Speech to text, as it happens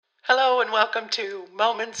Hello and welcome to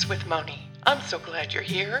Moments with Moni. I'm so glad you're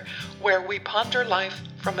here, where we ponder life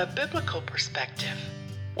from a biblical perspective,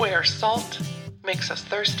 where salt makes us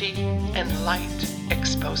thirsty and light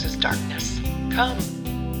exposes darkness.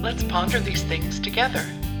 Come, let's ponder these things together.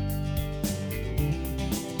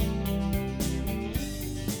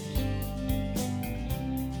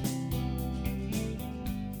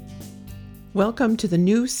 Welcome to the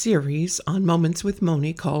new series on Moments with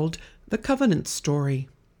Moni called The Covenant Story.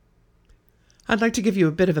 I'd like to give you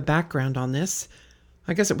a bit of a background on this.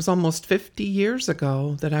 I guess it was almost 50 years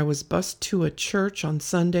ago that I was bused to a church on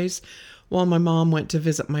Sundays while my mom went to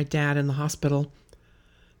visit my dad in the hospital.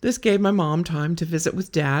 This gave my mom time to visit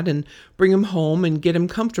with Dad and bring him home and get him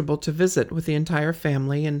comfortable to visit with the entire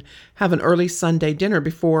family and have an early Sunday dinner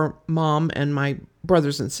before Mom and my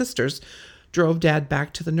brothers and sisters drove Dad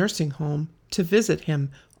back to the nursing home to visit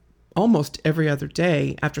him almost every other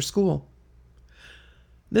day after school.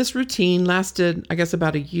 This routine lasted,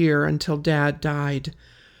 about a year until Dad died.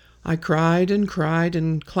 I cried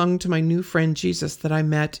and clung to my new friend Jesus that I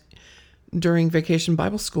met during Vacation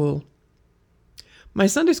Bible School. My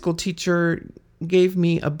Sunday school teacher gave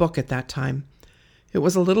me a book at that time. It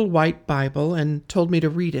was a little white Bible and told me to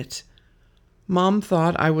read it. Mom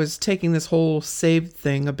thought I was taking this whole saved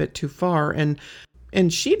thing a bit too far, and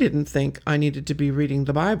she didn't think I needed to be reading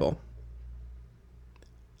the Bible.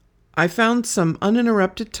 I found some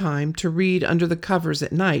uninterrupted time to read under the covers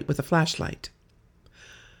at night with a flashlight.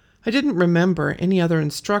 I didn't remember any other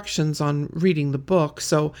instructions on reading the book,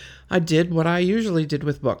 so I did what I usually did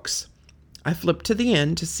with books. I flipped to the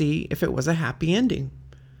end to see if it was a happy ending.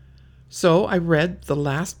 So I read the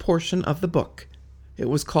last portion of the book. It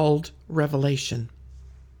was called Revelation.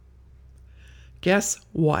 Guess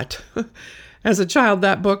what? As a child,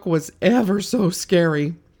 that book was ever so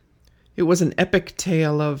scary. It was an epic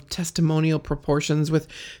tale of testimonial proportions with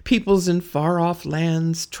peoples in far-off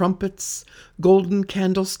lands, trumpets, golden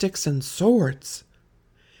candlesticks, and swords.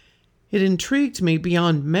 It intrigued me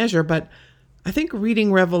beyond measure, but I think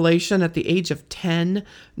reading Revelation at the age of 10,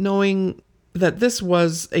 knowing that this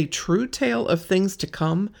was a true tale of things to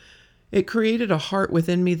come, it created a heart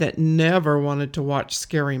within me that never wanted to watch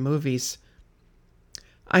scary movies.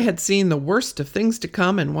 I had seen the worst of things to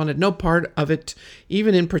come and wanted no part of it,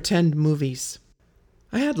 even in pretend movies.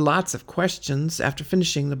 I had lots of questions after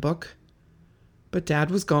finishing the book. But Dad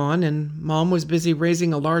was gone and Mom was busy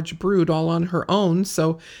raising a large brood all on her own,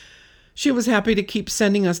 so she was happy to keep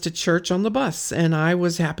sending us to church on the bus, and I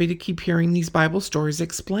was happy to keep hearing these Bible stories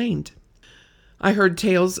explained. I heard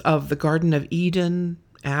tales of the Garden of Eden,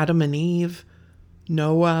 Adam and Eve,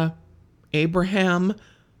 Noah, Abraham,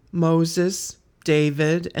 Moses,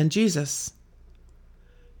 David, and Jesus.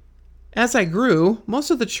 As I grew, most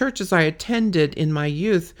of the churches I attended in my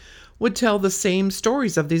youth would tell the same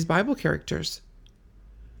stories of these Bible characters.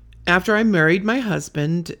 After I married my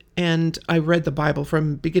husband and I read the Bible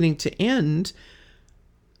from beginning to end,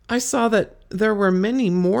 I saw that there were many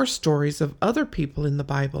more stories of other people in the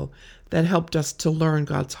Bible that helped us to learn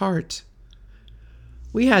God's heart.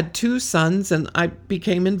 We had 2 sons, and I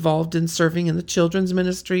became involved in serving in the children's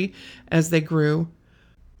ministry as they grew.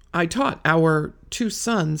 I taught our 2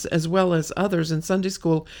 sons, as well as others in Sunday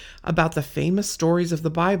school, about the famous stories of the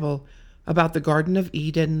Bible, about the Garden of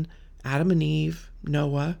Eden, Adam and Eve,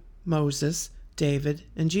 Noah, Moses, David,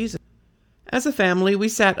 and Jesus. As a family, we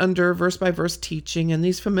sat under verse-by-verse teaching, and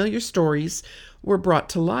these familiar stories were brought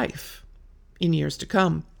to life in years to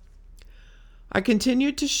come. I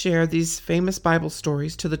continued to share these famous Bible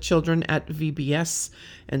stories to the children at VBS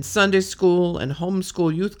and Sunday school and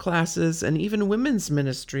homeschool youth classes and even women's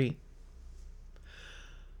ministry.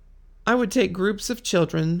 I would take groups of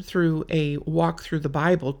children through a Walk Through the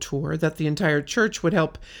Bible tour that the entire church would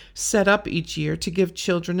help set up each year to give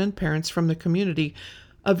children and parents from the community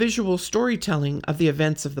a visual storytelling of the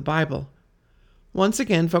events of the Bible, once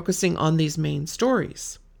again focusing on these main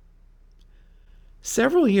stories.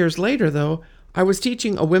 Several years later, though, I was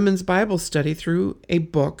teaching a women's Bible study through a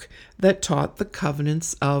book that taught the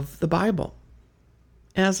covenants of the Bible.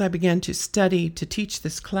 As I began to study to teach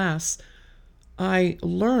this class, I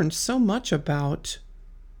learned so much about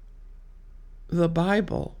the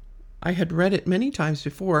Bible. I had read it many times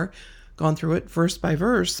before, gone through it verse by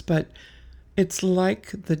verse, but it's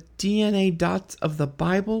like the DNA dots of the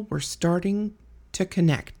Bible were starting to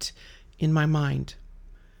connect in my mind.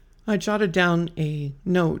 I jotted down a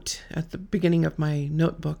note at the beginning of my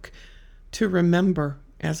notebook to remember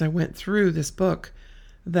as I went through this book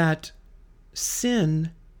that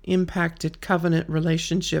sin impacted covenant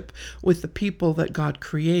relationship with the people that God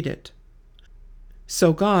created.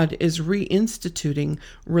 So God is reinstituting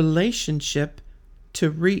relationship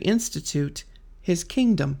to reinstitute his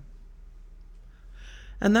kingdom.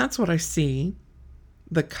 And that's what I see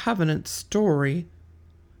the covenant story,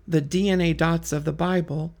 the DNA dots of the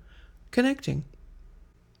Bible, connecting.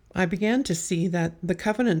 I began to see that the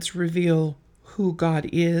covenants reveal who God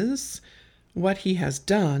is, what he has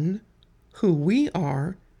done, who we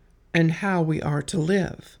are, and how we are to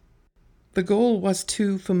live. The goal was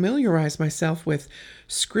to familiarize myself with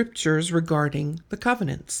scriptures regarding the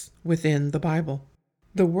covenants within the Bible.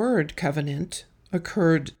 The word covenant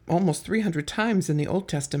occurred almost 300 times in the Old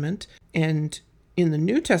Testament, and in the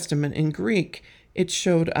New Testament in Greek, it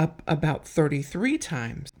showed up about 33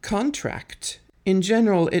 times. Contract. In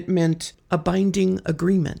general, it meant a binding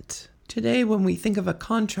agreement. Today, when we think of a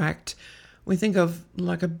contract, we think of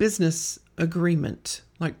like a business agreement,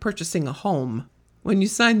 like purchasing a home. When you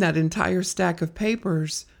sign that entire stack of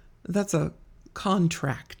papers, that's a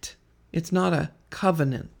contract. It's not a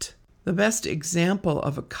covenant. The best example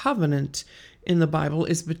of a covenant in the Bible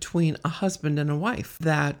is between a husband and a wife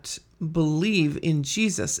that believe in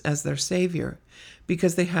Jesus as their Savior,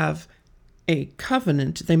 because they have a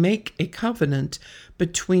covenant. They make a covenant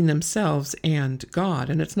between themselves and God,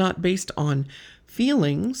 and it's not based on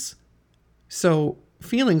feelings. So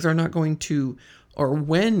feelings are not going to, or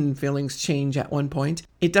when feelings change at one point,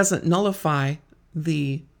 it doesn't nullify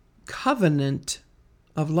the covenant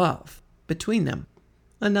of love between them.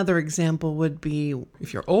 Another example would be,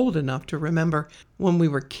 if you're old enough to remember, when we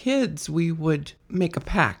were kids, we would make a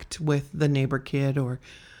pact with the neighbor kid or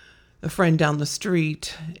a friend down the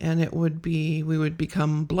street, and we would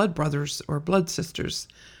become blood brothers or blood sisters.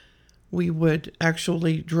 We would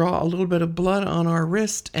actually draw a little bit of blood on our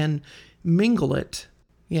wrist and mingle it.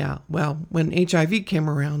 Yeah, well, when HIV came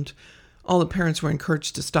around, all the parents were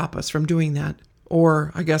encouraged to stop us from doing that.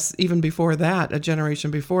 Or I guess even before that, a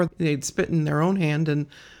generation before, they'd spit in their own hand and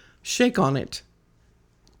shake on it.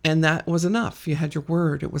 And that was enough. You had your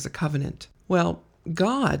word. It was a covenant. Well,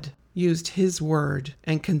 God used his word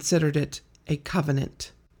and considered it a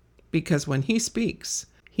covenant, because when he speaks,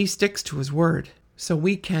 he sticks to his word. So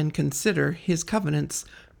we can consider his covenants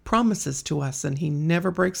promises to us, and he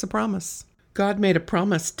never breaks a promise. God made a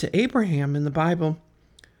promise to Abraham in the Bible.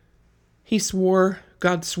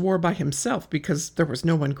 God swore by himself because there was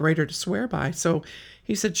no one greater to swear by. So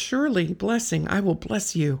he said, surely blessing, I will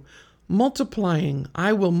bless you. Multiplying,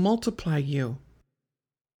 I will multiply you.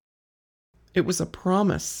 It was a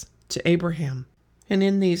promise to Abraham. And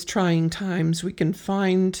in these trying times, we can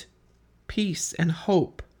find peace and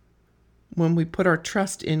hope when we put our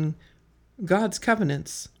trust in God's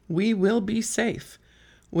covenants. We will be safe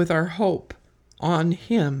with our hope on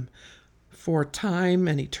him for time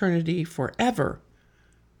and eternity, forever,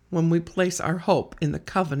 when we place our hope in the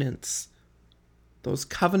covenants, those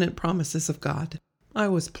covenant promises of God. I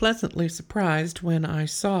was pleasantly surprised when I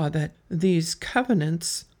saw that these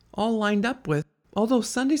covenants all lined up with all those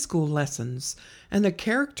Sunday school lessons and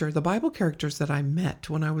the Bible characters that I met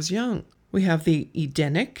when I was young. We have the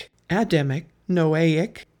Edenic, Adamic,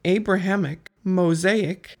 Noahic, Abrahamic,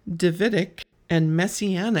 Mosaic, Davidic, and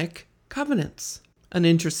Messianic covenants. An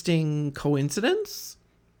interesting coincidence?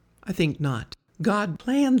 I think not. God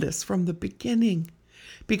planned this from the beginning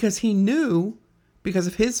because he knew, because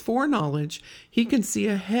of his foreknowledge, he can see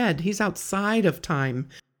ahead. He's outside of time.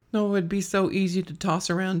 No, it would be so easy to toss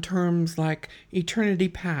around terms like eternity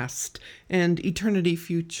past and eternity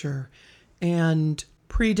future and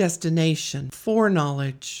predestination,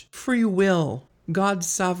 foreknowledge, free will, God's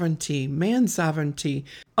sovereignty, man's sovereignty.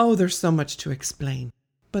 Oh, there's so much to explain.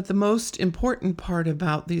 But the most important part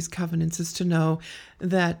about these covenants is to know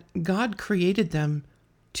that God created them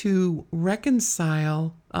to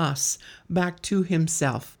reconcile us back to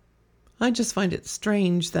himself. I just find it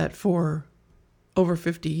strange that for over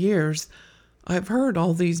 50 years, I've heard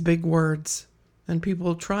all these big words and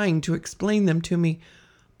people trying to explain them to me,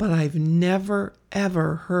 but I've never,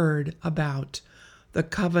 ever heard about the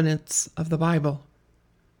covenants of the Bible.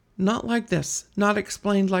 Not like this, not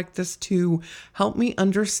explained like this to help me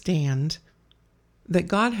understand that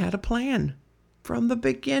God had a plan from the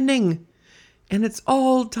beginning, and it's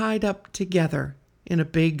all tied up together in a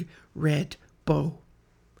big red bow.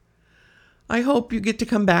 I hope you get to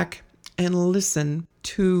come back and listen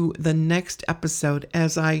to the next episode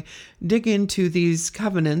as I dig into these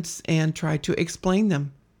covenants and try to explain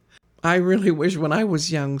them. I really wish when I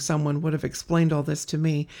was young someone would have explained all this to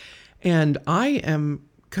me, and I am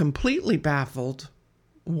completely baffled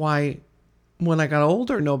why when I got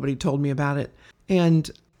older nobody told me about it. And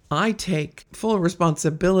I take full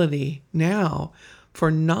responsibility now for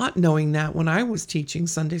not knowing that when I was teaching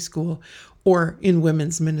Sunday school or in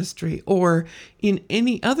women's ministry or in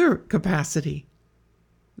any other capacity.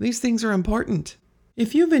 These things are important.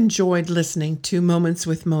 If you've enjoyed listening to Moments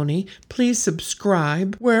with Moni, please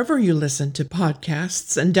subscribe wherever you listen to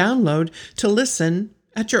podcasts and download to listen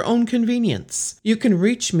at your own convenience. You can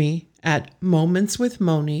reach me at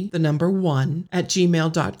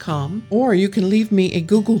momentswithmoni1@gmail.com, or you can leave me a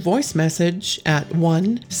Google Voice message at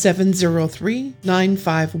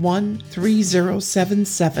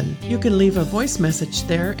 1-703-951-3077. You can leave a voice message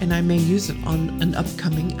there and I may use it on an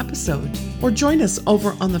upcoming episode. Or join us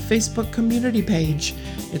over on the Facebook community page.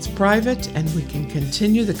 It's private and we can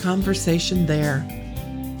continue the conversation there.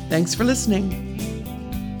 Thanks for listening.